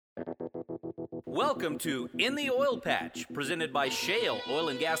Welcome to In the Oil Patch, presented by Shale Oil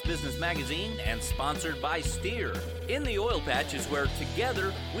and Gas Business Magazine and sponsored by Steer. In the Oil Patch is where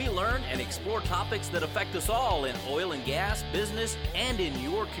together we learn and explore topics that affect us all in oil and gas, business, and in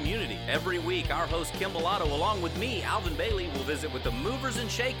your community. Every week, our host Kim Bellotto, along with me, Alvin Bailey, will visit with the movers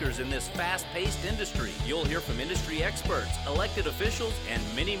and shakers in this fast-paced industry. You'll hear from industry experts, elected officials, and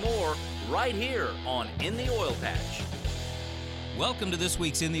many more right here on In the Oil Patch. Welcome to this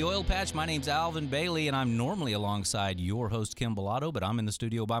week's In the Oil Patch. My name's Alvin Bailey, and I'm normally alongside your host, Kim Bellotto, but I'm in the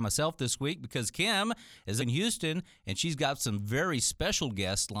studio by myself this week because Kim is in Houston, and she's got some very special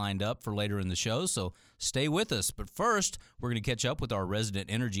guests lined up for later in the show, so stay with us. But first, we're going to catch up with our resident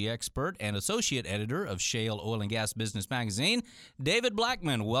energy expert and associate editor of Shale Oil and Gas Business Magazine, David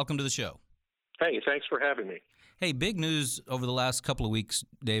Blackman. Welcome to the show. Hey, thanks for having me. Hey, big news over the last couple of weeks,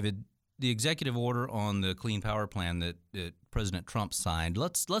 David. The executive order on the Clean Power Plan that President Trump signed.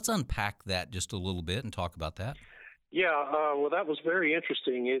 Let's unpack that just a little bit and talk about that. Yeah, well, that was very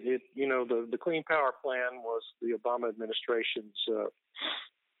interesting. The Clean Power Plan was the Obama administration's.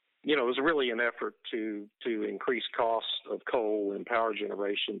 It was really an effort to increase costs of coal and power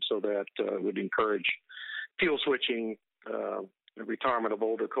generation, so that it would encourage fuel switching, retirement of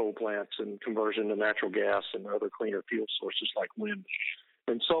older coal plants, and conversion to natural gas and other cleaner fuel sources like wind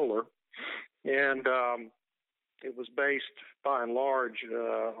and solar. And it was based, by and large,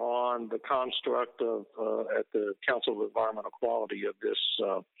 on the construct of, at the Council of Environmental Quality, of this,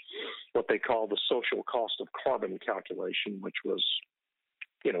 what they call the social cost of carbon calculation, which was,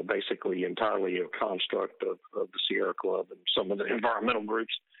 basically entirely a construct of the Sierra Club and some of the environmental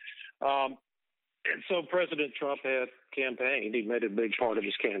groups. And so President Trump had campaigned. He made a big part of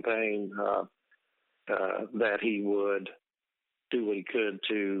his campaign that he would do what he could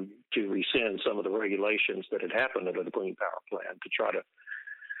to rescind some of the regulations that had happened under the Clean Power Plan to try to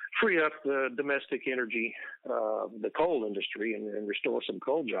free up the domestic energy, the coal industry, and restore some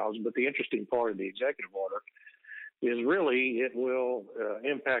coal jobs. But the interesting part of the executive order is really it will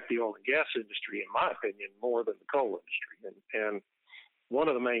impact the oil and gas industry, in my opinion, more than the coal industry. And one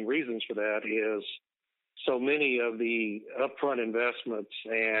of the main reasons for that is so many of the upfront investments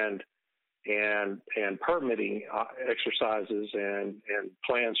and permitting exercises and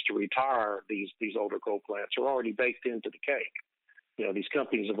plans to retire these older coal plants are already baked into the cake. These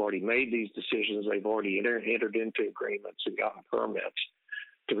companies have already made these decisions. They've already entered into agreements and gotten permits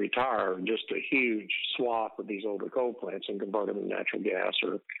to retire just a huge swath of these older coal plants and convert them to natural gas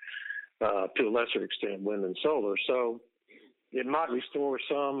or, to a lesser extent, wind and solar. So it might restore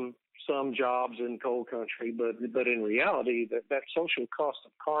some jobs in coal country, but in reality, that social cost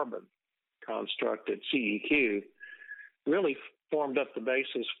of carbon construct at CEQ really formed up the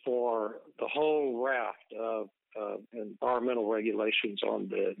basis for the whole raft of environmental regulations on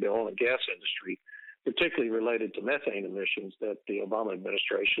the oil and gas industry, particularly related to methane emissions that the Obama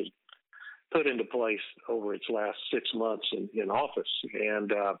administration put into place over its last 6 months in office.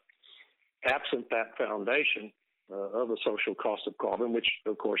 And absent that foundation of the social cost of carbon, which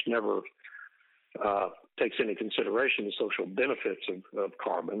of course never takes into consideration the social benefits of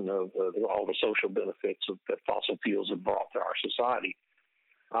carbon, of all the social benefits that fossil fuels have brought to our society.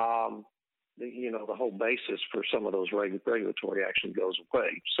 The whole basis for some of those regulatory action goes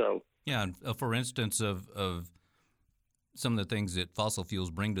away. So, yeah, for instance, of some of the things that fossil fuels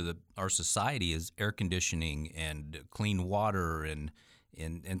bring to our society is air conditioning and clean water and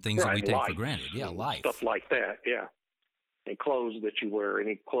things that we take for granted. Yeah, life. Stuff like that, yeah. And clothes that you wear,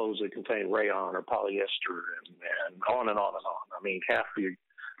 any clothes that contain rayon or polyester, and on and on and on. I mean, half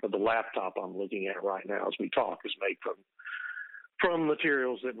of the laptop I'm looking at right now as we talk is made from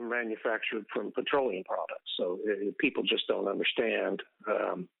materials that were manufactured from petroleum products. So people just don't understand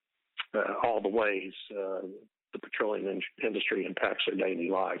all the ways the petroleum industry impacts their daily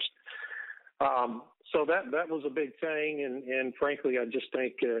lives. So that was a big thing, and frankly, I just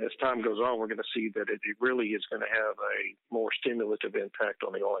think as time goes on, we're going to see that it really is going to have a more stimulative impact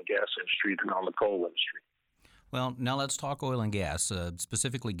on the oil and gas industry than on the coal industry. Well, now let's talk oil and gas,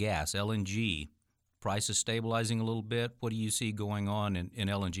 specifically gas, LNG. Prices stabilizing a little bit. What do you see going on in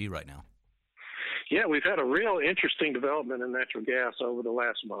LNG right now? Yeah, we've had a real interesting development in natural gas over the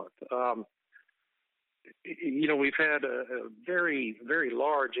last month. We've had a very, very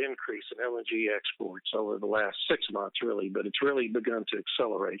large increase in LNG exports over the last 6 months, really, but it's really begun to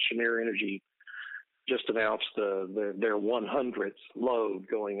accelerate. Cheniere Energy just announced their 100th load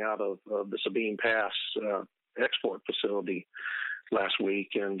going out of the Sabine Pass export facility last week,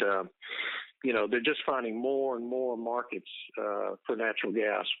 and they're just finding more and more markets for natural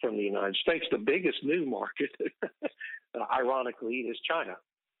gas from the United States. The biggest new market, ironically, is China.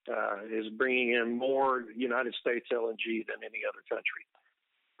 is bringing in more United States LNG than any other country.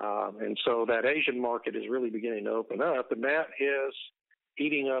 And so that Asian market is really beginning to open up, and that is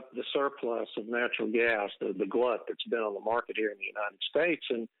eating up the surplus of natural gas, the glut that's been on the market here in the United States.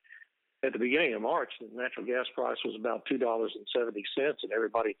 And at the beginning of March, the natural gas price was about $2.70, and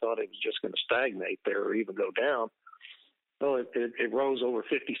everybody thought it was just going to stagnate there or even go down. Well, it rose over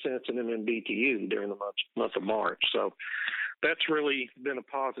 50 cents in MMBTU during the month of March. So that's really been a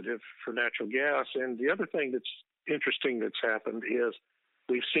positive for natural gas. And the other thing that's interesting that's happened is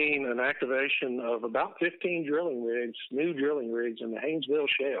we've seen an activation of about 15 new drilling rigs in the Haynesville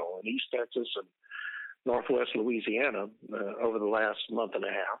Shale in East Texas and Northwest Louisiana over the last month and a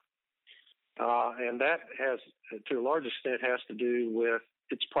half. And that has, to a large extent, has to do with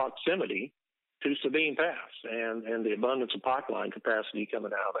its proximity to Sabine Pass and the abundance of pipeline capacity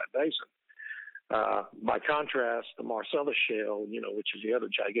coming out of that basin. By contrast, the Marcellus Shale, which is the other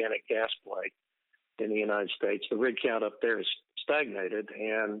gigantic gas play in the United States, the rig count up there is stagnated,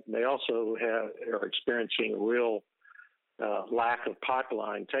 and they also are experiencing a real lack of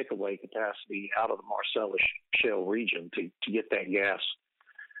pipeline takeaway capacity out of the Marcellus Shale region to get that gas,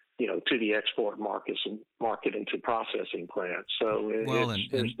 to the export market into processing plants. So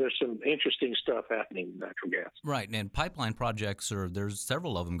there's some interesting stuff happening in natural gas. Right, and pipeline projects there's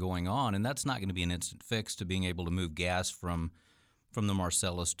several of them going on, and that's not going to be an instant fix to being able to move gas from the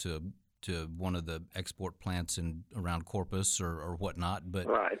Marcellus to one of the export plants around Corpus or whatnot. But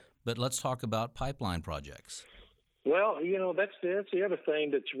right. But let's talk about pipeline projects. Well, that's the other thing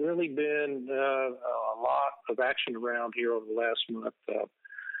that's really been a lot of action around here over the last month.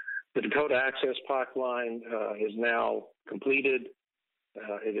 The Dakota Access Pipeline is now completed.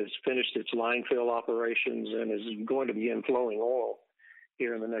 It has finished its line fill operations and is going to begin flowing oil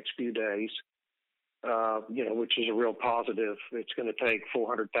here in the next few days, which is a real positive. It's going to take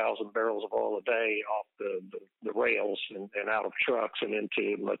 400,000 barrels of oil a day off the rails and out of trucks and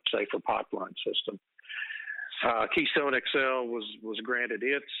into, let's say, for pipeline system. Keystone XL was granted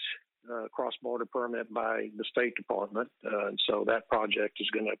its cross-border permit by the State Department, and so that project is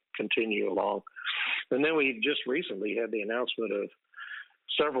going to continue along. And then we just recently had the announcement of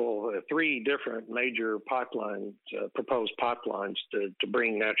three different major pipelines, proposed pipelines to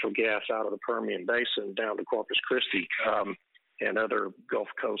bring natural gas out of the Permian Basin down to Corpus Christi and other Gulf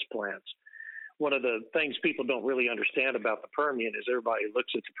Coast plants. One of the things people don't really understand about the Permian is everybody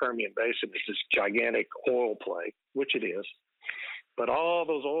looks at the Permian Basin as this gigantic oil play, which it is. But all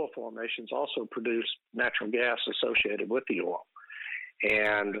those oil formations also produce natural gas associated with the oil.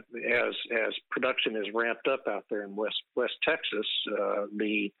 And as production is ramped up out there in West Texas,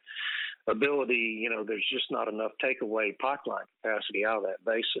 the ability, there's just not enough takeaway pipeline capacity out of that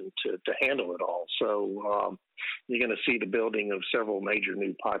basin to handle it all. So you're going to see the building of several major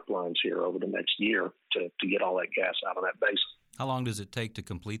new pipelines here over the next year to get all that gas out of that basin. How long does it take to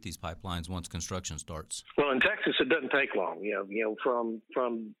complete these pipelines once construction starts? Well, in Texas, it doesn't take long. From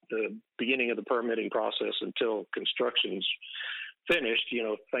the beginning of the permitting process until construction's finished,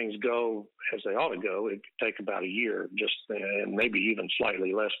 things go as they ought to go. It could take about a year, and maybe even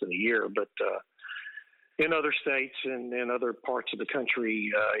slightly less than a year. But in other states and in other parts of the country,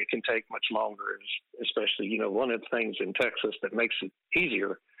 it can take much longer. Especially, one of the things in Texas that makes it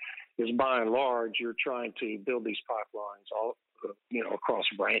easier is, by and large, you're trying to build these pipelines all, across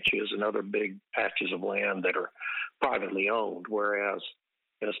ranches and other big patches of land that are privately owned. Whereas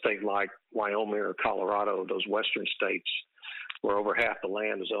in a state like Wyoming or Colorado, those western states, where over half the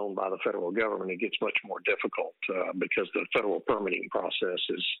land is owned by the federal government, it gets much more difficult because the federal permitting process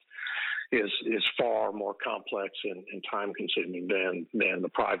is far more complex and time consuming than the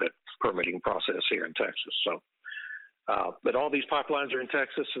private permitting process here in Texas. So, but all these pipelines are in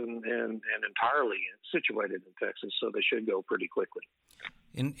Texas and entirely situated in Texas, so they should go pretty quickly.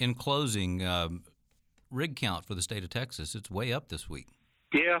 In closing, rig count for the state of Texas, it's way up this week.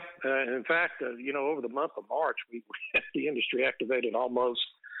 Yeah. In fact, over the month of March, the industry activated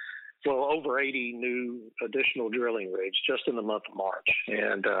over 80 new additional drilling rigs just in the month of March.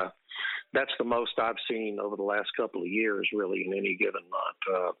 And that's the most I've seen over the last couple of years, really, in any given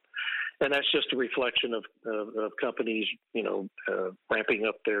month. And that's just a reflection of companies, ramping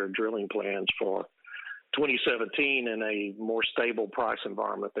up their drilling plans for 2017 in a more stable price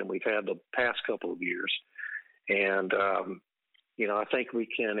environment than we've had the past couple of years. And, I think we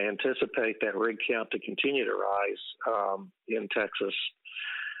can anticipate that rig count to continue to rise in Texas,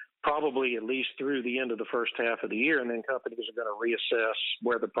 probably at least through the end of the first half of the year. And then companies are going to reassess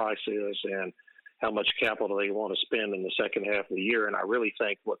where the price is and how much capital they want to spend in the second half of the year. And I really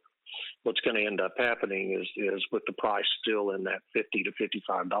think what what's going to end up happening is with the price still in that $50 to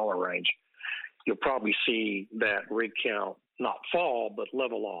 $55 range, you'll probably see that rig count not fall, but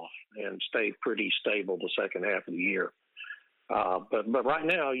level off and stay pretty stable the second half of the year. But right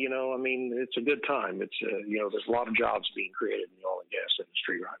now, it's a good time. It's there's a lot of jobs being created in the oil and gas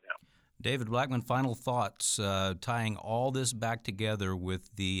industry right now. David Blackman, final thoughts, tying all this back together with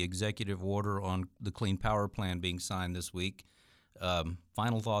the executive order on the Clean Power Plan being signed this week.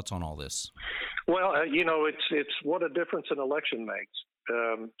 Final thoughts on all this? Well, it's what a difference an election makes.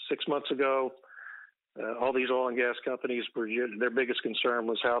 6 months ago, all these oil and gas companies their biggest concern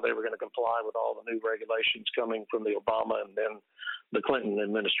was how they were going to comply with all the new regulations coming from the Obama and then the Clinton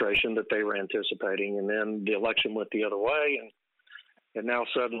administration that they were anticipating. And then the election went the other way, and now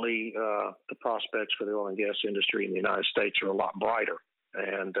suddenly the prospects for the oil and gas industry in the United States are a lot brighter.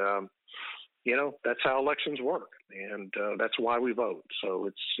 And, that's how elections work. And that's why we vote. So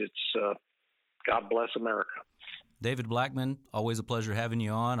it's God bless America. David Blackman, always a pleasure having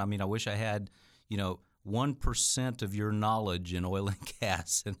you on. I mean, I wish I had, 1% of your knowledge in oil and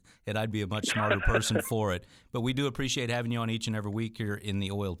gas, and I'd be a much smarter person for it. But we do appreciate having you on each and every week here in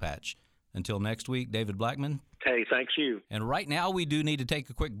the Oil Patch. Until next week, David Blackman. Hey, thanks you. And right now, we do need to take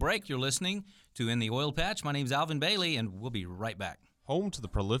a quick break. You're listening to In the Oil Patch. My name's Alvin Bailey, and we'll be right back. Home to the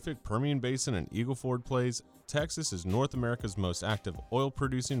prolific Permian Basin and Eagle Ford plays, Texas is North America's most active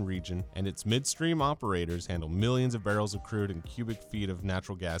oil-producing region, and its midstream operators handle millions of barrels of crude and cubic feet of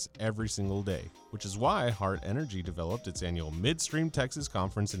natural gas every single day, which is why Hart Energy developed its annual Midstream Texas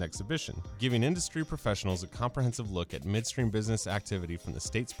Conference and Exhibition, giving industry professionals a comprehensive look at midstream business activity from the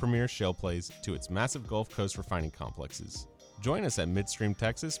state's premier shale plays to its massive Gulf Coast refining complexes. Join us at Midstream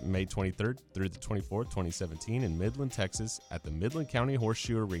Texas, May 23rd through the 24th, 2017 in Midland, Texas at the Midland County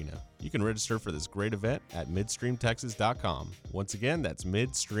Horseshoe Arena. You can register for this great event at midstreamtexas.com. Once again, that's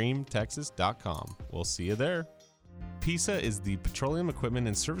midstreamtexas.com. We'll see you there. PISA is the Petroleum Equipment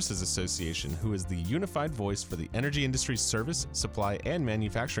and Services Association, who is the unified voice for the energy industry's service, supply, and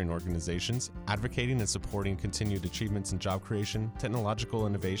manufacturing organizations, advocating and supporting continued achievements in job creation, technological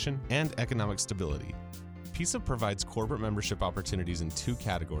innovation, and economic stability. PISA provides corporate membership opportunities in two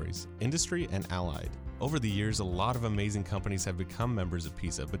categories, industry and allied. Over the years, a lot of amazing companies have become members of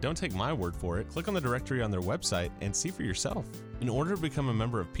PISA, but don't take my word for it. Click on the directory on their website and see for yourself. In order to become a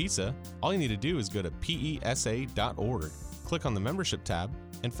member of PISA, all you need to do is go to PESA.org, click on the membership tab,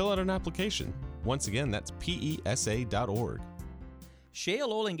 and fill out an application. Once again, that's PESA.org.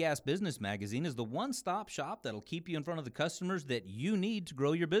 Shale Oil and Gas Business Magazine is the one-stop shop that'll keep you in front of the customers that you need to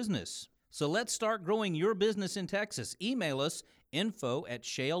grow your business. So let's start growing your business in Texas. Email us,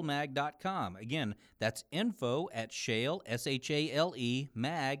 info@shalemag.com. Again, that's info@shale, S-H-A-L-E,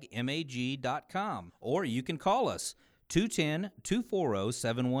 mag, M-A-G.com. Or you can call us,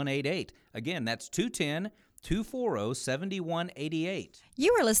 210-240-7188. Again, that's 210-240-7188.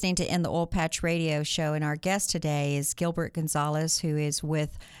 You are listening to In the Oil Patch Radio Show, and our guest today is Gilbert Gonzalez, who is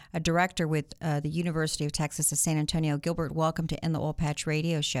a director with the University of Texas at San Antonio. Gilbert, welcome to In the Oil Patch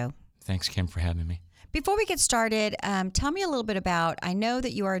Radio Show. Thanks, Kim, for having me. Before we get started, tell me a little bit about, I know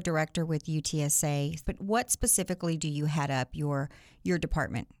that you are a director with UTSA, but what specifically do you head up your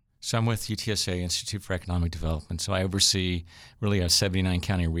department? So I'm with UTSA, Institute for Economic Development. So I oversee really a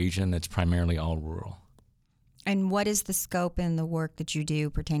 79-county region that's primarily all rural. And what is the scope and the work that you do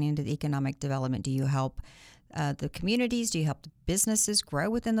pertaining to the economic development? Do you help the communities? Do you help the businesses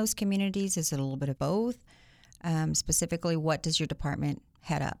grow within those communities? Is it a little bit of both? Specifically, what does your department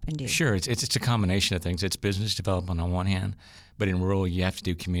head up and do? Sure. It's a combination of things. It's business development on one hand, but in rural, you have to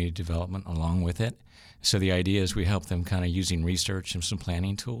do community development along with it. So the idea is we help them kind of using research and some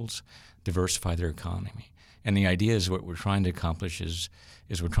planning tools diversify their economy. And the idea is what we're trying to accomplish is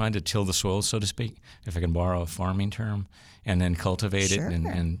we're trying to till the soil, so to speak, if I can borrow a farming term, and then cultivate Sure. it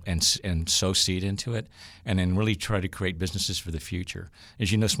and sow seed into it, and then really try to create businesses for the future.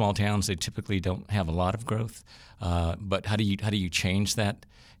 As you know, small towns, they typically don't have a lot of growth, but how do you change that?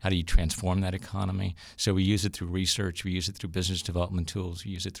 How do you transform that economy? So we use it through research, we use it through business development tools,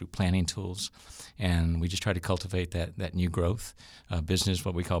 we use it through planning tools, and we just try to cultivate that new growth, business,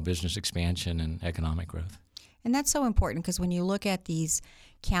 what we call business expansion and economic growth. And that's so important because when you look at these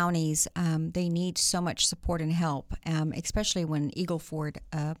counties, they need so much support and help, especially when Eagle Ford,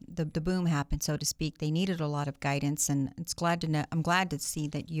 the boom happened, so to speak. They needed a lot of guidance, and I'm glad to see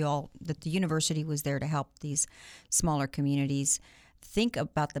that the university was there to help these smaller communities think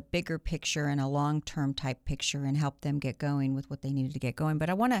about the bigger picture and a long-term type picture and help them get going with what they needed to get going. But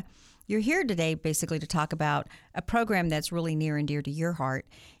you're here today basically to talk about a program that's really near and dear to your heart.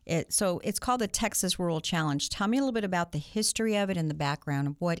 So it's called the Texas Rural Challenge. Tell me a little bit about the history of it and the background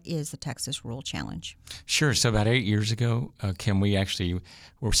of what is the Texas Rural Challenge. Sure. So about 8 years ago, Kim, we actually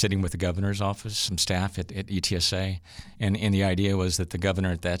were sitting with the governor's office, some staff at ETSA, and the idea was that the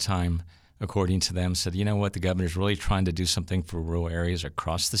governor at that time, according to them, said, you know what, the governor's really trying to do something for rural areas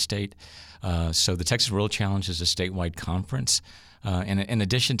across the state. So the Texas Rural Challenge is a statewide conference. And in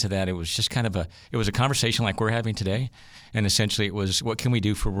addition to that, it was just it was a conversation like we're having today. And essentially it was, what can we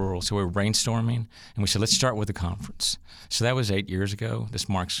do for rural? So we were brainstorming, and we said, let's start with a conference. So that was 8 years ago.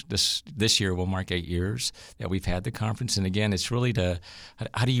 This year will mark 8 years that we've had the conference. And again, it's really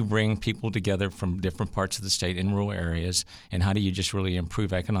how do you bring people together from different parts of the state in rural areas, and how do you just really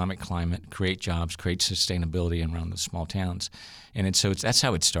improve economic climate, create jobs, create sustainability around the small towns? And that's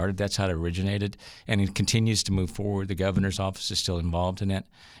how it started. That's how it originated, and it continues to move forward. The governor's office is still involved in it,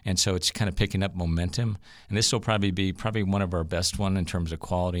 and so it's kind of picking up momentum. And this will probably be one of our best one in terms of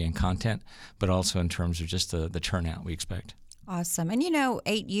quality and content, but also in terms of just the turnout we expect. Awesome. And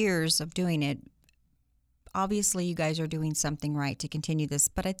 8 years of doing it, obviously you guys are doing something right to continue this.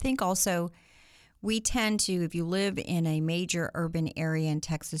 But I think also we tend to, if you live in a major urban area in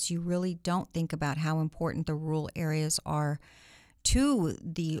Texas, you really don't think about how important the rural areas are to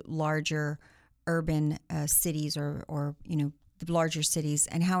the larger urban cities or the larger cities,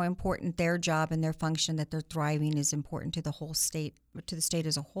 and how important their job and their function that they're thriving is important to the whole state, to the state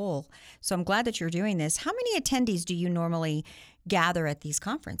as a whole. So I'm glad that you're doing this. How many attendees do you normally gather at these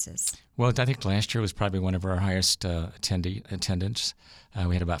conferences? Well, I think last year was probably one of our highest attendance.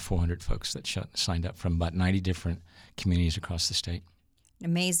 We had about 400 folks that signed up from about 90 different communities across the state.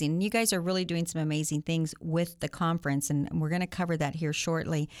 Amazing. You guys are really doing some amazing things with the conference, and we're going to cover that here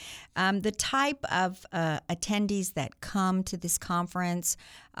shortly. The type of attendees that come to this conference,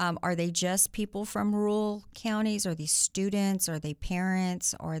 are they just people from rural counties? Are these students? Are they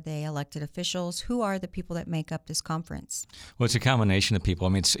parents? Are they elected officials? Who are the people that make up this conference? Well, it's a combination of people. I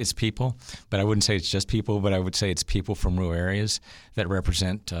mean, it's people, but I wouldn't say it's just people, but I would say it's people from rural areas that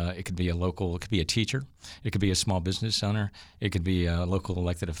represent, it could be it could be a teacher, it could be a small business owner, it could be a local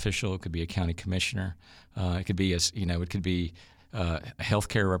elected official, it could be a county commissioner, it could be a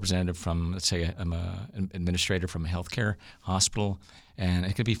healthcare representative from, let's say, I'm an administrator from a healthcare hospital, and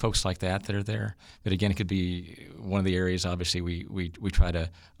it could be folks like that are there. But again, it could be one of the areas, obviously, we try to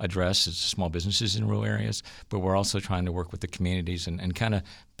address is small businesses in rural areas, but we're also trying to work with the communities and kind of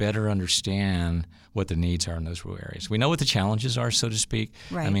better understand what the needs are in those rural areas. We know what the challenges are, so to speak.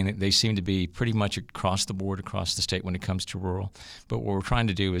 Right. I mean, they seem to be pretty much across the board, across the state when it comes to rural. But what we're trying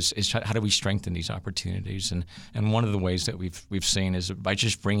to do is how do we strengthen these opportunities? And one of the ways that we've seen is by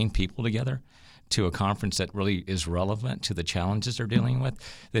just bringing people together to a conference that really is relevant to the challenges they're dealing with,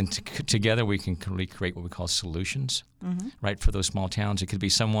 then together we can really create what we call solutions, right, for those small towns. It could be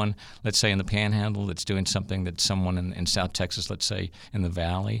someone, let's say, in the Panhandle that's doing something that someone in South Texas, let's say, in the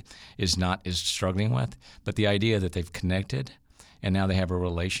Valley, is struggling with. But the idea that they've connected and now they have a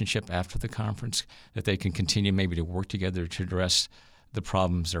relationship after the conference, that they can continue maybe to work together to address the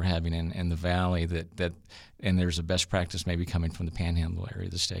problems they're having in the Valley, and there's a best practice maybe coming from the Panhandle area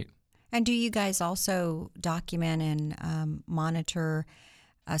of the state. And do you guys also document and monitor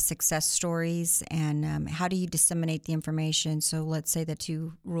success stories? And how do you disseminate the information? So let's say that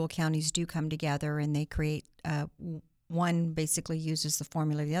two rural counties do come together and they create, one basically uses the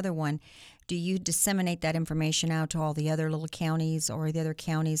formula of the other one. Do you disseminate that information out to all the other little counties or the other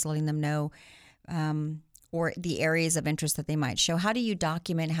counties, letting them know or the areas of interest that they might show? How do you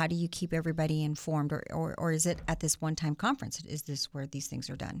document? How do you keep everybody informed? Or is it at this one-time conference? Is this where these things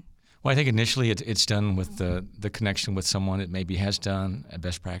are done? Well, I think initially it's done with the connection with someone that maybe has done a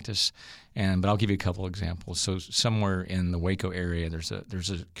best practice, but I'll give you a couple examples. So somewhere in the Waco area, there's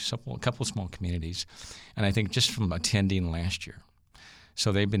a couple small communities, and I think just from attending last year,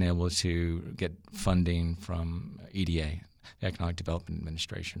 so they've been able to get funding from EDA, the Economic Development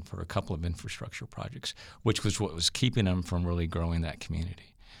Administration, for a couple of infrastructure projects, which was what was keeping them from really growing that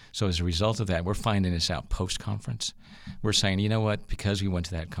community. So as a result of that, we're finding this out post-conference. We're saying, you know what, because we went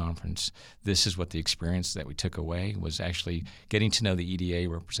to that conference, this is what the experience that we took away was actually getting to know the EDA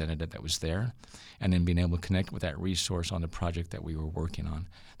representative that was there, and then being able to connect with that resource on the project that we were working on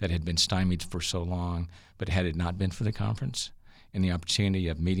that had been stymied for so long, but had it not been for the conference and the opportunity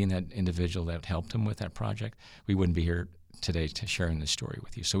of meeting that individual that helped him with that project, we wouldn't be here today to sharing this story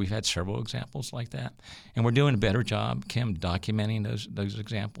with you. So we've had several examples like that, and we're doing a better job, Kim, documenting those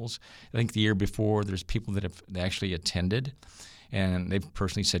examples. I think the year before, there's people that have actually attended, And they've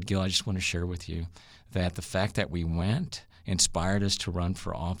personally said, Gil, I just want to share with you that the fact that we went inspired us to run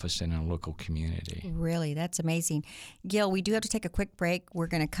for office in our local community. Really, that's amazing. Gil, we do have to take a quick break. We're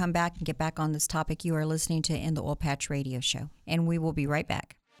going to come back and get back on this topic. You are listening to In the Oil Patch Radio Show, and we will be right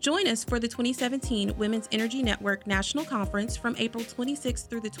back. Join us for the 2017 Women's Energy Network National Conference from April 26th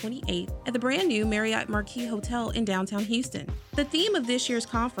through the 28th at the brand new Marriott Marquis Hotel in downtown Houston. The theme of this year's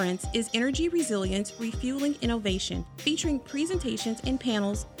conference is Energy Resilience, Refueling Innovation, featuring presentations and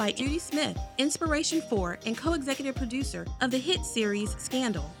panels by Judy Smith, inspiration for and co-executive producer of the hit series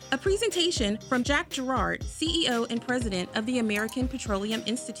Scandal. A presentation from Jack Gerard, CEO and president of the American Petroleum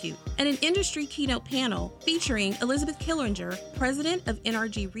Institute, and an industry keynote panel featuring Elizabeth Killinger, president of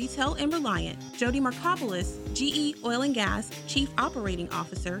NRG Retail and Reliant, Jody Markopoulos, GE Oil and Gas Chief Operating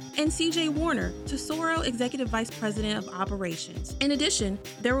Officer, and CJ Warner, Tesoro Executive Vice President of Operations. In addition,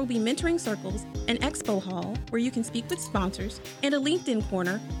 there will be mentoring circles, an expo hall where you can speak with sponsors, and a LinkedIn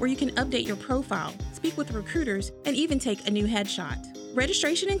corner where you can update your profile, speak with recruiters, and even take a new headshot.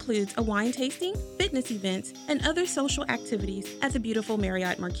 Registration includes a wine tasting, fitness events, and other social activities at the beautiful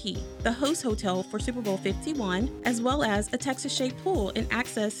Marriott Marquis, the host hotel for Super Bowl 51, as well as a Texas-shaped pool and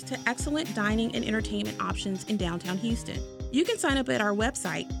access to excellent dining and entertainment options in downtown Houston. You can sign up at our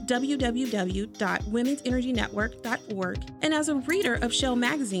website, www.womensenergynetwork.org, and as a reader of Shell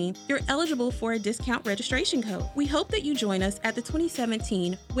Magazine, you're eligible for a discount registration code. We hope that you join us at the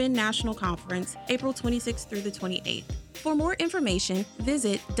 2017 WIN National Conference, April 26th through the 28th. For more information,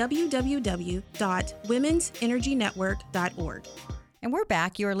 visit www.womensenergynetwork.org. And we're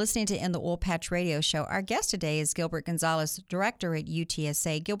back. You are listening to In the Oil Patch Radio Show. Our guest today is Gilbert Gonzalez, director at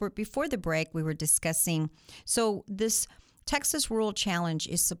UTSA. Gilbert, before the break, we were discussing, so this Texas Rural Challenge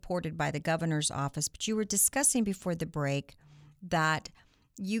is supported by the governor's office, but you were discussing before the break that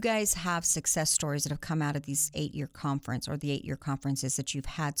you guys have success stories that have come out of these 8-year conference or the 8-year conferences that you've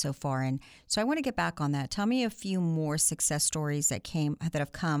had so far. And so I want to get back on that. Tell me a few more success stories that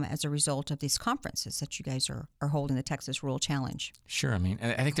have come as a result of these conferences that you guys are holding, the Texas Rural Challenge. Sure. I mean,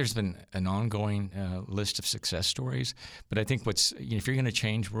 I think there's been an ongoing list of success stories, but I think if you're going to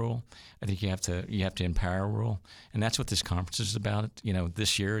change rural, I think you have to empower rural, and that's what this conference is about.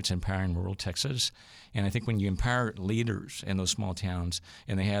 This year it's empowering rural Texas. And I think when you empower leaders in those small towns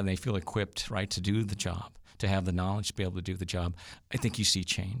and they feel equipped, right, to do the job, to have the knowledge to be able to do the job, I think you see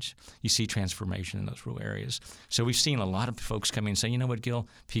change. You see transformation in those rural areas. So we've seen a lot of folks come in and say, you know what, Gil,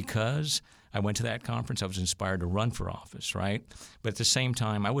 because I went to that conference, I was inspired to run for office, right? But at the same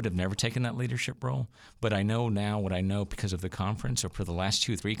time, I would have never taken that leadership role. But I know now what I know because of the conference, or for the last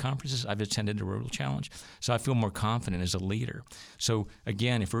 2-3 conferences, I've attended the Rural Challenge. So I feel more confident as a leader. So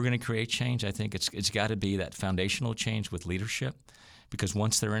again, if we're going to create change, I think it's got to be that foundational change with leadership, because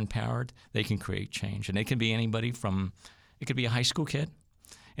once they're empowered, they can create change. And it can be anybody it could be a high school kid,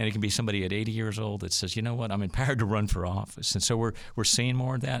 and it can be somebody at 80 years old that says, you know what, I'm empowered to run for office. And so we're seeing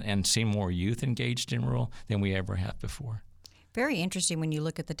more of that and seeing more youth engaged in rural than we ever have before. Very interesting when you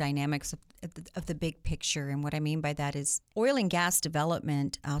look at the dynamics of the big picture. And what I mean by that is oil and gas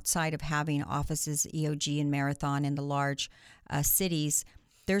development outside of having offices, EOG and Marathon in the large cities,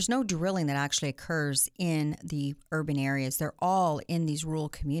 there's no drilling that actually occurs in the urban areas. They're all in these rural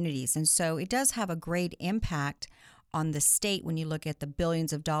communities. And so it does have a great impact on the state when you look at the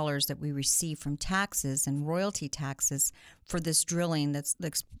billions of dollars that we receive from taxes and royalty taxes for this drilling, that's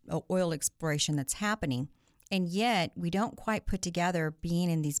the oil exploration that's happening. And yet we don't quite put together, being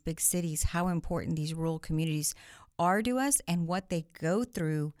in these big cities, how important these rural communities are to us and what they go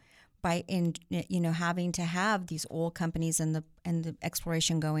through by having to have these oil companies and the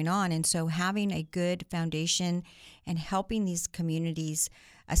exploration going on. And so having a good foundation and helping these communities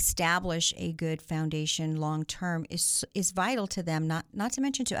establish a good foundation long term is vital to them, not to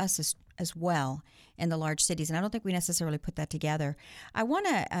mention to us as well in the large cities. And I don't think we necessarily put that together. I want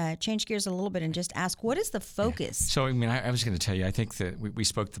to change gears a little bit and just ask, what is the focus? Yeah. So, I mean, I was going to tell you, I think that we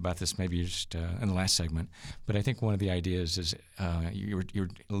spoke about this maybe just in the last segment, but I think one of the ideas is you're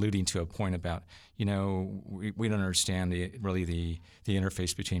alluding to a point about, we don't understand the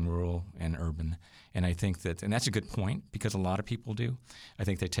interface between rural and urban. And I think and that's a good point, because a lot of people do. I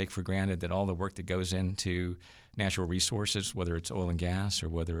think they take for granted that all the work that goes into natural resources, whether it's oil and gas or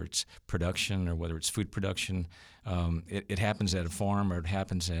whether it's production or whether it's food production, it happens at a farm or it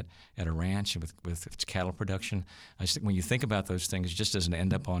happens at a ranch with its cattle production. I just think when you think about those things, it just doesn't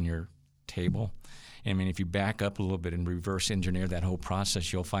end up on your table. I mean, if you back up a little bit and reverse engineer that whole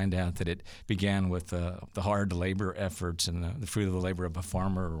process, you'll find out that it began with the hard labor efforts and the fruit of the labor of a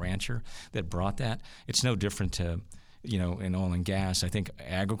farmer or rancher that brought that. It's no different to in oil and gas, I think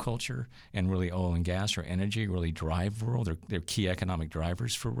agriculture and really oil and gas or energy really drive rural. They're key economic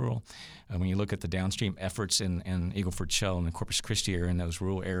drivers for rural. When you look at the downstream efforts in Eagle Ford Shale and the Corpus Christi area in those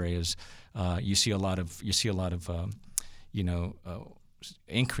rural areas, you see a lot of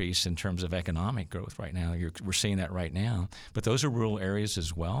increase in terms of economic growth right now. We're seeing that right now. But those are rural areas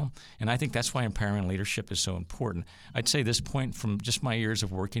as well. And I think that's why empowerment leadership is so important. I'd say this point from just my years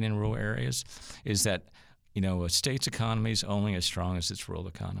of working in rural areas is that, a state's economy is only as strong as its rural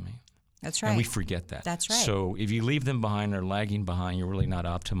economy. That's right. And we forget that. That's right. So if you leave them behind or lagging behind, you're really not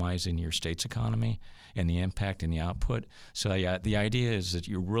optimizing your state's economy and the impact and the output. So the idea is that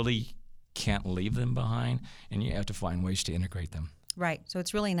you really can't leave them behind, and you have to find ways to integrate them. Right. So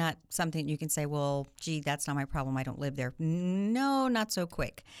it's really not something you can say, well, gee, that's not my problem. I don't live there. No, not so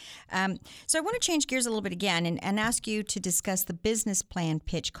quick. So I want to change gears a little bit again and ask you to discuss the business plan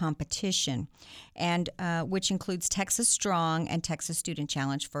pitch competition, and which includes Texas Strong and Texas Student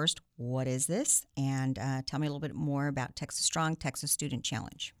Challenge. First, what is this? And tell me a little bit more about Texas Strong, Texas Student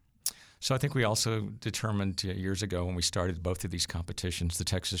Challenge. So I think we also determined years ago when we started both of these competitions, the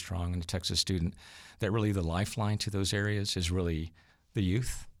Texas Strong and the Texas Student, that really the lifeline to those areas is really the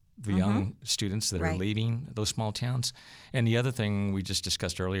youth, the young students that are leaving those small towns. And the other thing we just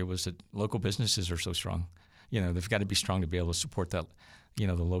discussed earlier was that local businesses are so strong. They've got to be strong to be able to support that,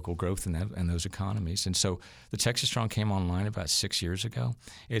 the local growth and those economies. And so the Texas Strong came online about 6 years ago.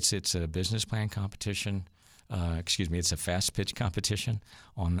 It's a business plan competition. It's a fast pitch competition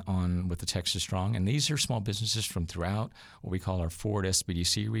on with the Texas Strong. And these are small businesses from throughout what we call our Ford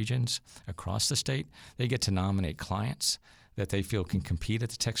SBDC regions across the state. They get to nominate clients that they feel can compete at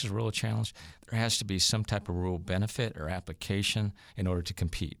the Texas Rural Challenge. There has to be some type of rural benefit or application in order to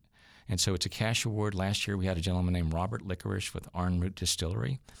compete. And so it's a cash award. Last year we had a gentleman named Robert Licorice with Arn Root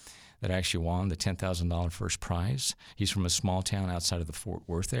Distillery that actually won the $10,000 first prize. He's from a small town outside of the Fort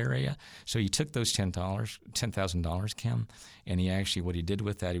Worth area. So he took those $10,000, Kim, and what he did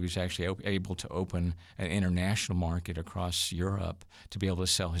with that, he was actually able to open an international market across Europe to be able to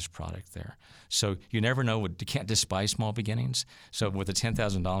sell his product there. So you never know. You can't despise small beginnings. So with the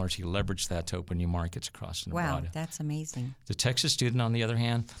 $10,000, he leveraged that to open new markets across Nevada. Wow, that's amazing. The Texas Student, on the other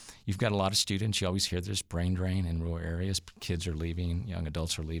hand, you've got a lot of students. You always hear there's brain drain in rural areas. Kids are leaving, young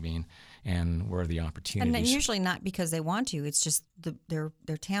adults are leaving, and where are the opportunities? And usually not because they want to. It's just their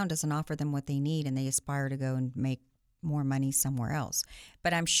town doesn't offer them what they need, and they aspire to go and make more money somewhere else.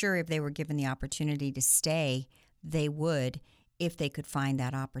 But I'm sure if they were given the opportunity to stay, they would, if they could find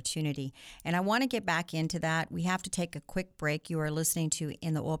that opportunity. And I want to get back into that. We have to take a quick break. You are listening to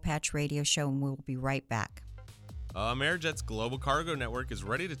In the Oil Patch Radio Show, and we'll be right back. Amerijet's global cargo network is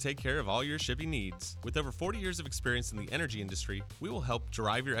ready to take care of all your shipping needs. With over 40 years of experience in the energy industry, we will help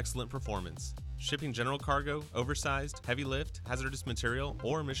drive your excellent performance. Shipping general cargo, oversized, heavy lift, hazardous material,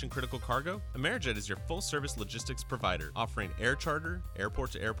 or mission-critical cargo, Amerijet is your full-service logistics provider, offering air charter,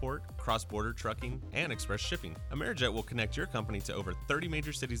 airport-to-airport, cross-border trucking, and express shipping. Amerijet will connect your company to over 30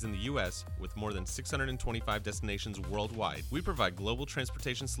 major cities in the U.S. with more than 625 destinations worldwide. We provide global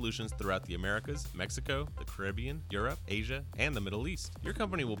transportation solutions throughout the Americas, Mexico, the Caribbean, Europe, Asia, and the Middle East. Your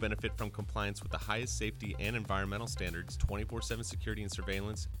company will benefit from compliance with the highest safety and environmental standards, 24/7 security and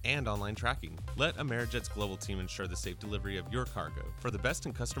surveillance, and online tracking. Let Amerijet's global team ensure the safe delivery of your cargo. For the best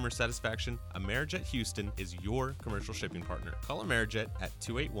in customer satisfaction, Amerijet Houston is your commercial shipping partner. Call Amerijet at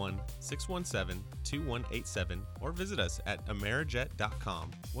 281-617-2187 or visit us at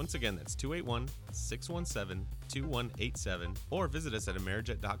amerijet.com. Once again, that's 281-617-2187 or visit us at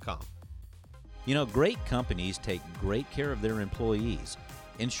amerijet.com. Great companies take great care of their employees.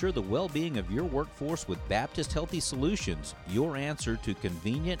 Ensure the well-being of your workforce with Baptist Healthy Solutions, your answer to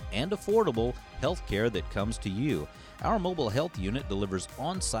convenient and affordable health care that comes to you. Our mobile health unit delivers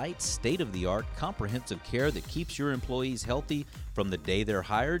on-site, state-of-the-art, comprehensive care that keeps your employees healthy from the day they're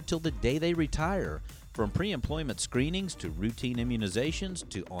hired till the day they retire. From pre-employment screenings to routine immunizations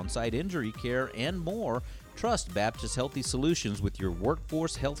to on-site injury care and more, trust Baptist Healthy Solutions with your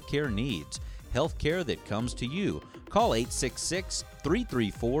workforce health care needs. Health care that comes to you. Call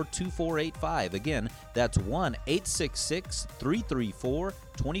 866-334-2485. Again, that's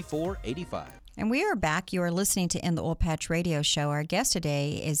 1-866-334-2485. And we are back. You are listening to In the Oil Patch Radio Show. Our guest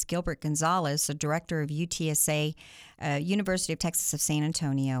today is Gilbert Gonzalez, the director of UTSA, University of Texas of San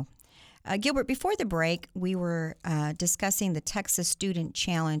Antonio. Gilbert, before the break, we were discussing the Texas Student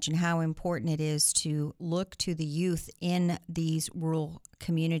Challenge and how important it is to look to the youth in these rural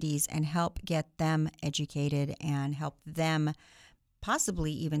communities and help get them educated and help them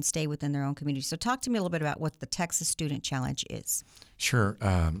possibly even stay within their own community. So talk to me a little bit about what the Texas Student Challenge is. Sure.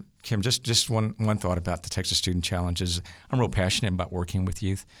 Kim, just one thought about the Texas Student Challenge is I'm real passionate about working with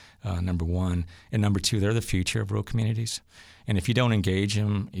youth, number one. And number two, they're the future of rural communities. And if you don't engage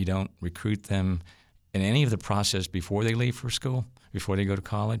them, you don't recruit them in any of the process before they leave for school, before they go to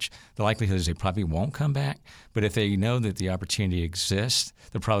college, the likelihood is they probably won't come back. But if they know that the opportunity exists,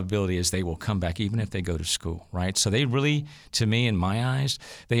 the probability is they will come back even if they go to school, right? So they really, to me, in my eyes,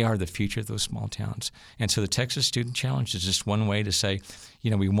 they are the future of those small towns. And so the Texas Student Challenge is just one way to say,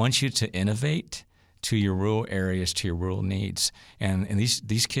 we want you to innovate to your rural areas, to your rural needs. And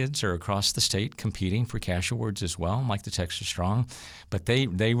these kids are across the state competing for cash awards as well, like the Texas Strong. But they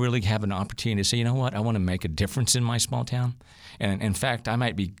really have an opportunity to say, you know what, I want to make a difference in my small town. And in fact, I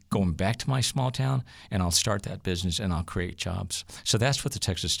might be going back to my small town, and I'll start that business, and I'll create jobs. So that's what the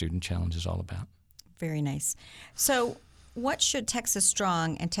Texas Student Challenge is all about. Very nice. So what should Texas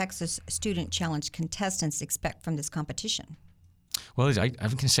Strong and Texas Student Challenge contestants expect from this competition? Well, I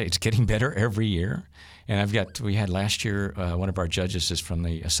can say it's getting better every year. And we had last year, one of our judges is from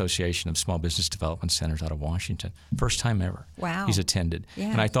the Association of Small Business Development Centers out of Washington. First time ever. Wow. He's attended.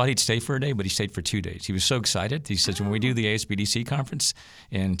 Yeah. And I thought he'd stay for a day, but he stayed for 2 days. He was so excited. He says, when we do the ASBDC conference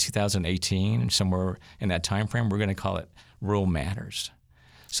in 2018, somewhere in that time frame, we're going to call it Rural Matters.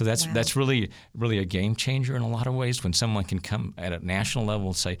 So that's really a game changer in a lot of ways when someone can come at a national level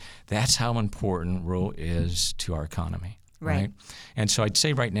and say, that's how important rural is to our economy. Right. And so I'd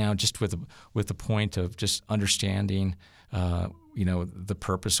say right now, just with the point of just understanding, the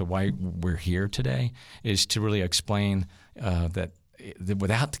purpose of why we're here today is to really explain that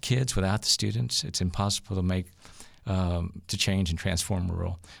without the kids, without the students, it's impossible to make to change and transform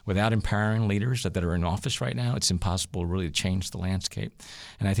rural. Without empowering leaders that are in office right now, it's impossible really to change the landscape.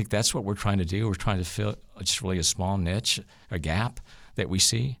 And I think that's what we're trying to do. We're trying to fill just really a small niche, a gap that we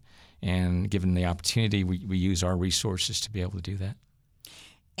see. And given the opportunity, we use our resources to be able to do that.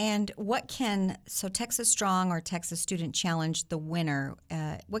 And so Texas Strong or Texas Student Challenge, the winner,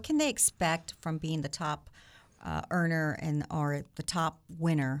 what can they expect from being the top earner or the top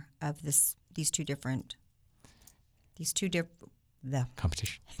winner of these two different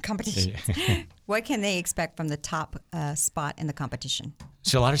competitions? What can they expect from the top spot in the competition?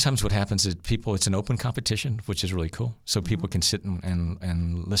 So a lot of times what happens is it's an open competition, which is really cool. So people can sit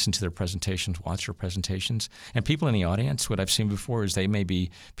and listen to their presentations, watch their presentations. And people in the audience, what I've seen before is they may be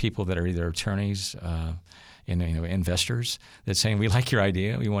people that are either attorneys, investors that's saying, we like your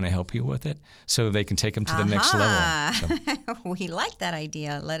idea, we want to help you with it, so they can take them to the next level. So. We like that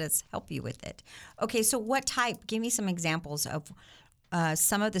idea. Let us help you with it. Okay, so give me some examples of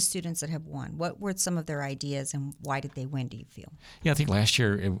some of the students that have won. What were some of their ideas and why did they win, do you feel? Yeah, I think last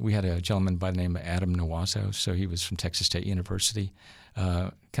year we had a gentleman by the name of Adam Nawazo. So he was from Texas State University,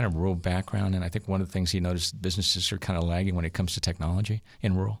 kind of rural background. And I think one of the things he noticed, businesses are kind of lagging when it comes to technology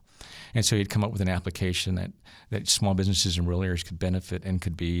in rural. And so he'd come up with an application that small businesses in rural areas could benefit and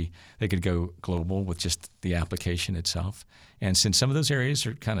they could go global with just the application itself. And since some of those areas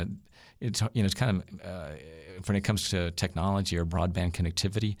are kind of, when it comes to technology or broadband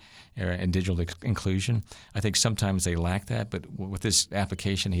connectivity and digital inclusion, I think sometimes they lack that. But with this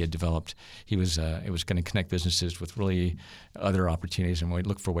application he had developed, it was going to connect businesses with really other opportunities, and we'd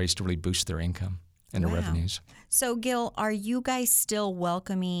look for ways to really boost their income and their revenues. So, Gil, are you guys still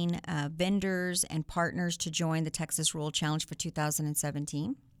welcoming vendors and partners to join the Texas Rural Challenge for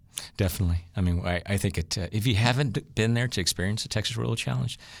 2017? Definitely. I mean, I think if you haven't been there to experience the Texas Rural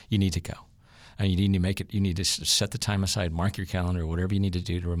Challenge, you need to go. You need to make it. You need to set the time aside, mark your calendar, whatever you need to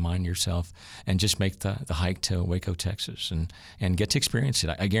do to remind yourself, and just make the hike to Waco, Texas, and get to experience it.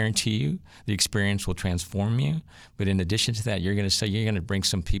 I guarantee you, the experience will transform you. But in addition to that, you're going to bring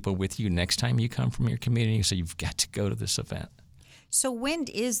some people with you next time you come from your community. So you've got to go to this event. So when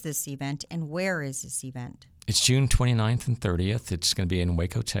is this event, and where is this event? It's June 29th and 30th. It's going to be in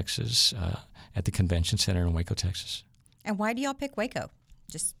Waco, Texas, at the Convention Center in Waco, Texas. And why do y'all pick Waco?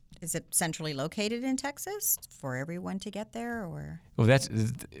 Is it centrally located in Texas for everyone to get there, or? Well,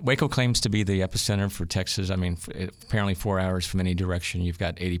 Waco claims to be the epicenter for Texas. I mean, apparently 4 hours from any direction, you've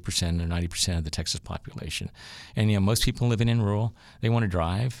got 80% or 90% of the Texas population. And, most people living in rural, they want to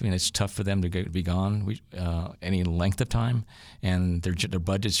drive, and it's tough for them to be gone any length of time. And their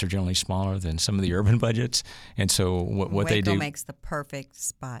budgets are generally smaller than some of the urban budgets. And so what they do. Waco makes the perfect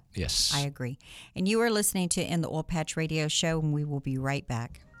spot. Yes. I agree. And you are listening to In the Oil Patch Radio Show, and we will be right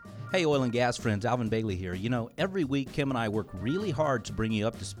back. Hey, oil and gas friends, Alvin Bailey here. Every week Kim and I work really hard to bring you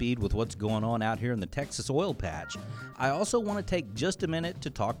up to speed with what's going on out here in the Texas oil patch. I also want to take just a minute to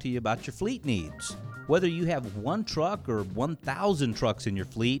talk to you about your fleet needs. Whether you have one truck or 1,000 trucks in your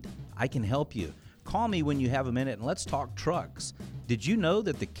fleet, I can help you. Call me when you have a minute and let's talk trucks. Did you know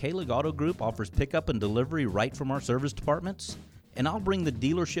that the Kalig Auto Group offers pickup and delivery right from our service departments? And I'll bring the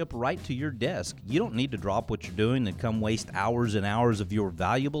dealership right to your desk. You don't need to drop what you're doing and come waste hours and hours of your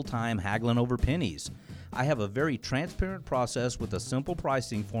valuable time haggling over pennies. I have a very transparent process with a simple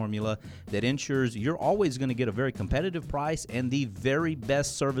pricing formula that ensures you're always going to get a very competitive price and the very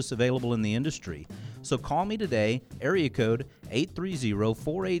best service available in the industry. So call me today, area code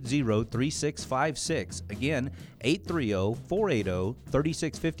 830-480-3656. Again,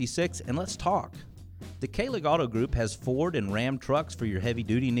 830-480-3656, and let's talk. The Kalig Auto Group has Ford and Ram trucks for your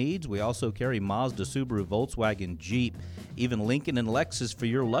heavy-duty needs. We also carry Mazda, Subaru, Volkswagen, Jeep, even Lincoln and Lexus for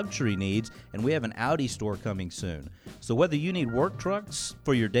your luxury needs, and we have an Audi store coming soon. So whether you need work trucks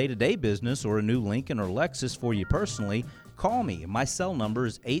for your day-to-day business or a new Lincoln or Lexus for you personally, call me. My cell number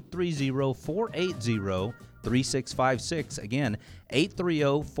is 830-480-3656. Again,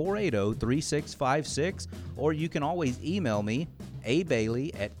 830-480-3656. Or you can always email me,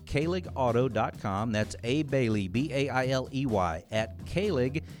 abailey@kaligauto.com. That's abailey, B-A-I-L-E-Y, at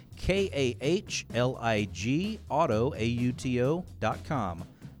Kalig, K-A-H-L-I-G, auto, A-U-T-O.com.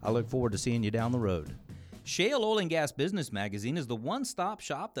 I look forward to seeing you down the road. Shale Oil and Gas Business Magazine is the one-stop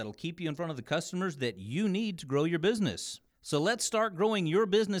shop that'll keep you in front of the customers that you need to grow your business. So let's start growing your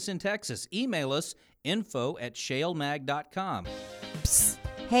business in Texas. Email us, info@shalemag.com. Psst.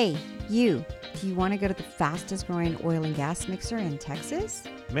 Hey, you. Do you want to go to the fastest growing oil and gas mixer in Texas?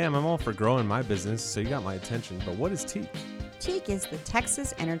 Ma'am, I'm all for growing my business, so you got my attention, but what is TEAC? TEAC is the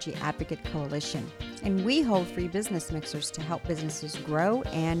Texas Energy Advocate Coalition, and we hold free business mixers to help businesses grow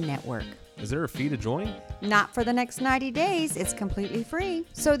and network. Is there a fee to join? Not for the next 90 days. It's completely free.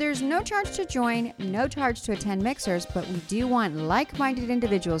 So there's no charge to join, no charge to attend mixers, but we do want like-minded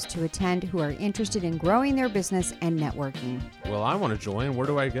individuals to attend who are interested in growing their business and networking. Well, I want to join. Where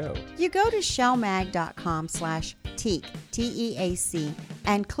do I go? You go to shalemag.com/TEAC, T-E-A-C,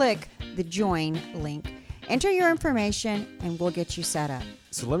 and click the join link. Enter your information and we'll get you set up.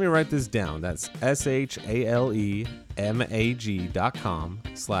 So let me write this down. That's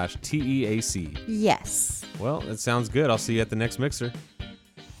shalemag.com/TEAC. Yes. Well, that sounds good. I'll see you at the next mixer.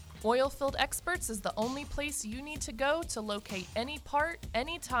 Oilfield Experts is the only place you need to go to locate any part,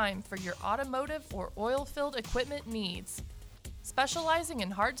 anytime for your automotive or oilfield equipment needs. Specializing in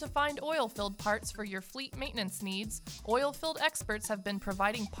hard-to-find oilfield parts for your fleet maintenance needs, Oilfield Experts have been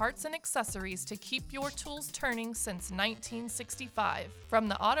providing parts and accessories to keep your tools turning since 1965. From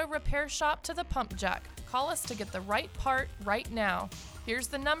the auto repair shop to the pump jack, call us to get the right part right now. Here's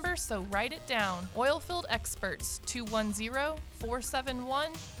the number, so write it down. Oilfield Experts,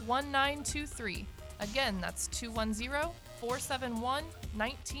 210-471-1923. Again, that's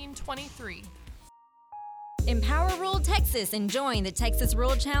 210-471-1923. Empower Rural Texas and join the Texas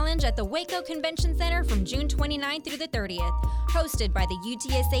Rural Challenge at the Waco Convention Center from June 29th through the 30th. Hosted by the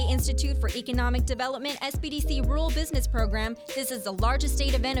UTSA Institute for Economic Development SBDC Rural Business Program, this is the largest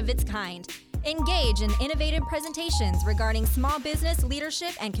state event of its kind. Engage in innovative presentations regarding small business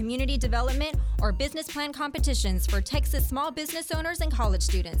leadership and community development or business plan competitions for Texas small business owners and college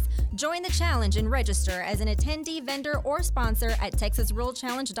students. Join the challenge and register as an attendee, vendor, or sponsor at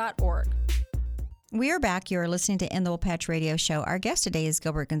texasruralchallenge.org. We are back. You are listening to In the Oil Patch Radio Show. Our guest today is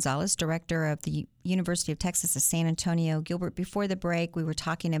Gilbert Gonzalez, director of the University of Texas at San Antonio. Gilbert, before the break, we were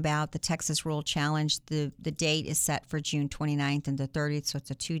talking about the Texas Rural Challenge. The date is set for June 29th and the 30th, so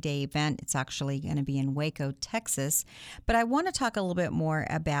it's a 2-day event. It's actually going to be in Waco, Texas. But I want to talk a little bit more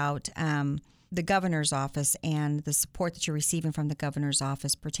about the governor's office and the support that you're receiving from the governor's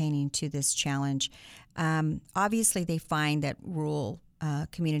office pertaining to this challenge. Obviously, they find that rural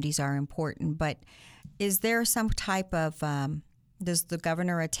communities are important, but is there some type of does the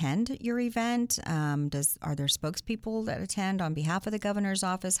governor attend your event? Are there spokespeople that attend on behalf of the governor's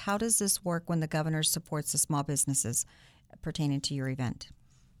office? How does this work when the governor supports the small businesses pertaining to your event?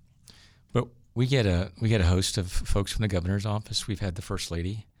 But we get a host of folks from the governor's office. We've had the First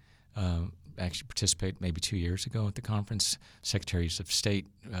Lady actually participate maybe 2 years ago at the conference. Secretaries of State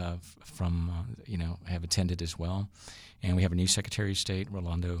from have attended as well, and we have a new Secretary of State,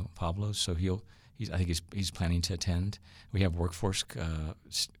 Rolando Pablos. So I think he's planning to attend. We have workforce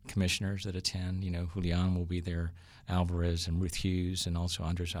commissioners that attend. Julian will be there, Alvarez and Ruth Hughes, and also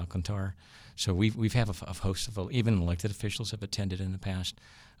Andres Alcantar. So we've had a host of even elected officials have attended in the past.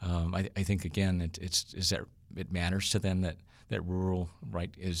 I think again it's that it matters to them that rural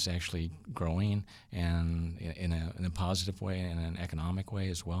is actually growing and in a positive way and in an economic way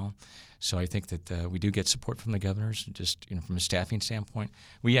as well. So I think that we do get support from the governors, just from a staffing standpoint.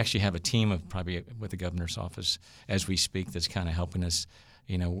 We actually have a team of probably with the governor's office as we speak that's kind of helping us,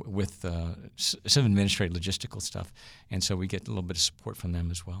 with some administrative logistical stuff, and so we get a little bit of support from them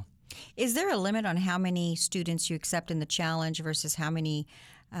as well. Is there a limit on how many students you accept in the challenge versus how many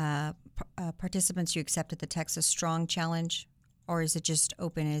participants you accept at the Texas Strong Challenge? Or is it just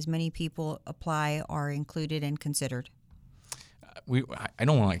open as many people apply are included and considered? I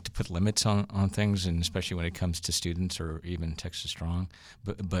don't like to put limits on things, and especially when it comes to students or even Texas Strong.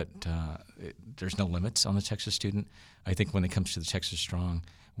 But there's no limits on the Texas student. I think when it comes to the Texas Strong,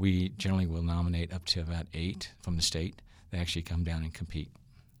 we generally will nominate up to about 8 from the state that actually come down and compete.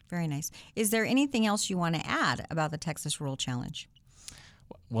 Very nice. Is there anything else you want to add about the Texas Rural Challenge?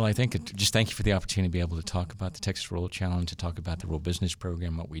 Well, I think just thank you for the opportunity to be able to talk about the Texas Rural Challenge, to talk about the Rural Business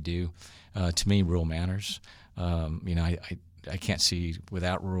Program, what we do. To me, rural matters. I can't see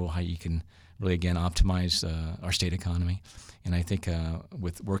without rural how you can really, again, optimize our state economy. And I think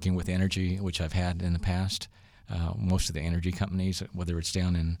with working with energy, which I've had in the past, most of the energy companies, whether it's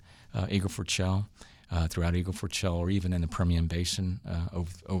down in Eagle Ford Shale, throughout Eagle Ford Shale, or even in the Permian Basin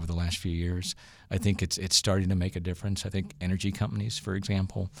over the last few years, I think it's starting to make a difference. I think energy companies, for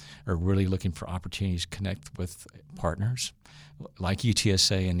example, are really looking for opportunities to connect with partners like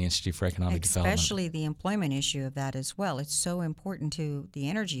UTSA and the Institute for Economic Development. Especially the employment issue of that as well. It's so important to the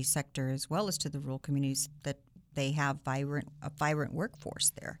energy sector as well as to the rural communities that they have a vibrant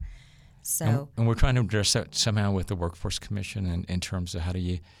workforce there. So, and we're trying to address that somehow with the Workforce Commission in terms of how do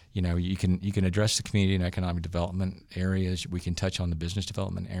you can address the community and economic development areas. We can touch on the business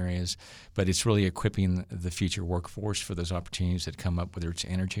development areas, but it's really equipping the future workforce for those opportunities that come up, whether it's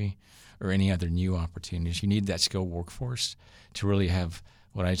energy or any other new opportunities. You need that skilled workforce to really have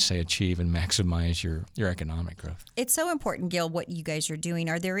what I'd say achieve and maximize your economic growth. It's so important, Gil, what you guys are doing.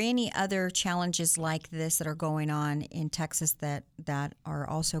 Are there any other challenges like this that are going on in Texas that are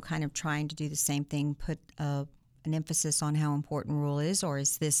also kind of trying to do the same thing, put an emphasis on how important rural is, or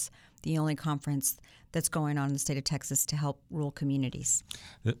is this the only conference that's going on in the state of Texas to help rural communities?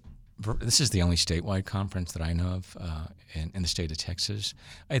 This is the only statewide conference that I know of in the state of Texas.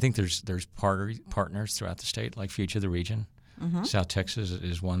 I think there's partners throughout the state, like Future of the Region. Mm-hmm. South Texas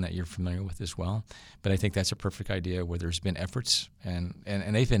is one that you're familiar with as well. But I think that's a perfect idea where there's been efforts, and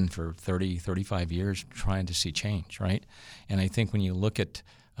they've been for 30, 35 years trying to see change, right? And I think when you look at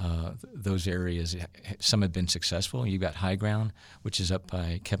those areas, some have been successful. You've got High Ground, which is up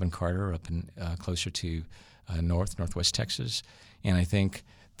by Kevin Carter up in closer to northwest Texas. And I think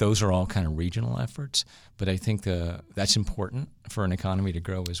those are all kind of regional efforts, but I think that's important for an economy to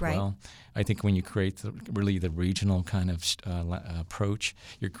grow as right. well. I think when you create the regional kind of approach,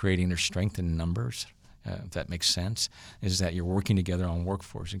 you're creating their strength in numbers. If that makes sense, is that you're working together on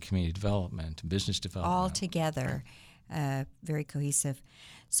workforce and community development and business development. All together, very cohesive.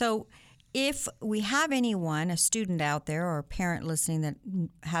 So if we have anyone, a student out there or a parent listening that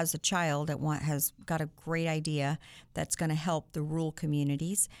has a child that has got a great idea that's going to help the rural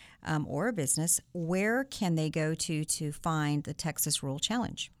communities or a business, where can they go to find the Texas Rural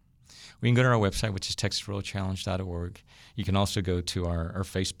Challenge? We can go to our website, which is texasruralchallenge.org. You can also go to our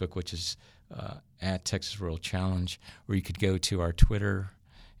Facebook, which is at Texas Rural Challenge, or you could go to our Twitter,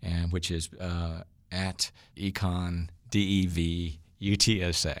 which is at Econ DEV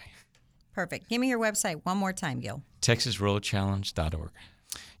UTSA. Perfect. Give me your website one more time, Gil. TexasRuralChallenge.org.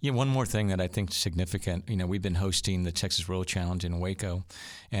 Yeah, one more thing that I think is significant. We've been hosting the Texas Rural Challenge in Waco,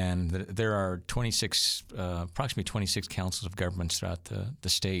 and there are approximately 26 councils of governments throughout the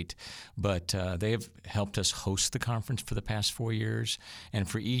state. But they have helped us host the conference for the past 4 years, and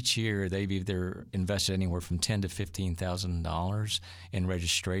for each year they've either invested anywhere from $10,000 to $15,000 in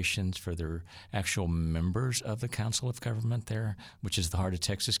registrations for their actual members of the Council of Government there, which is the Heart of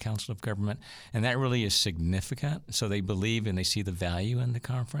Texas Council of Government, and that really is significant. So they believe and they see the value in the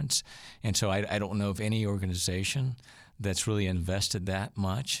conference. And so I don't know of any organization that's really invested that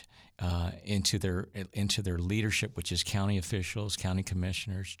much into their leadership, which is county officials, county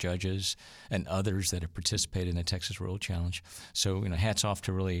commissioners, judges, and others that have participated in the Texas Rural Challenge. So hats off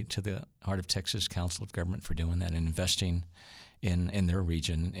to the Heart of Texas Council of Government for doing that and investing in their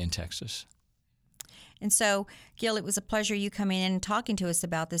region in Texas. And so, Gil, it was a pleasure you coming in and talking to us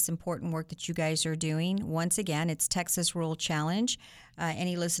about this important work that you guys are doing. Once again, it's Texas Rural Challenge.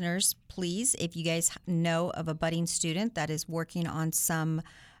 Any listeners, please, if you guys know of a budding student that is working on some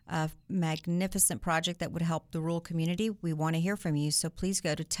magnificent project that would help the rural community, we want to hear from you. So please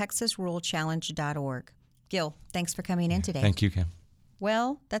go to texasruralchallenge.org. Gil, thanks for coming in today. Thank you, Kim.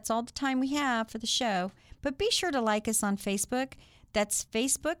 Well, that's all the time we have for the show. But be sure to like us on Facebook. That's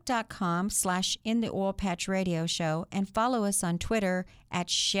facebook.com/InTheOilPatchRadioShow and follow us on Twitter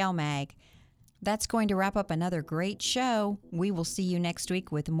 @ShaleMag. That's going to wrap up another great show. We will see you next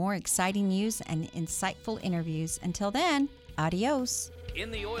week with more exciting news and insightful interviews. Until then, adios. In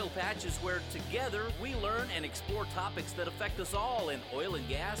the Oil Patch is where together we learn and explore topics that affect us all in oil and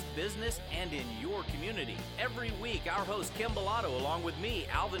gas, business, and in your community. Every week, our host Kim Bellotto, along with me,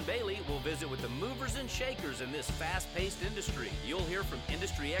 Alvin Bailey, will visit with the movers and shakers in this fast-paced industry. You'll hear from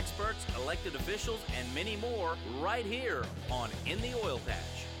industry experts, elected officials, and many more right here on In the Oil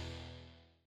Patch.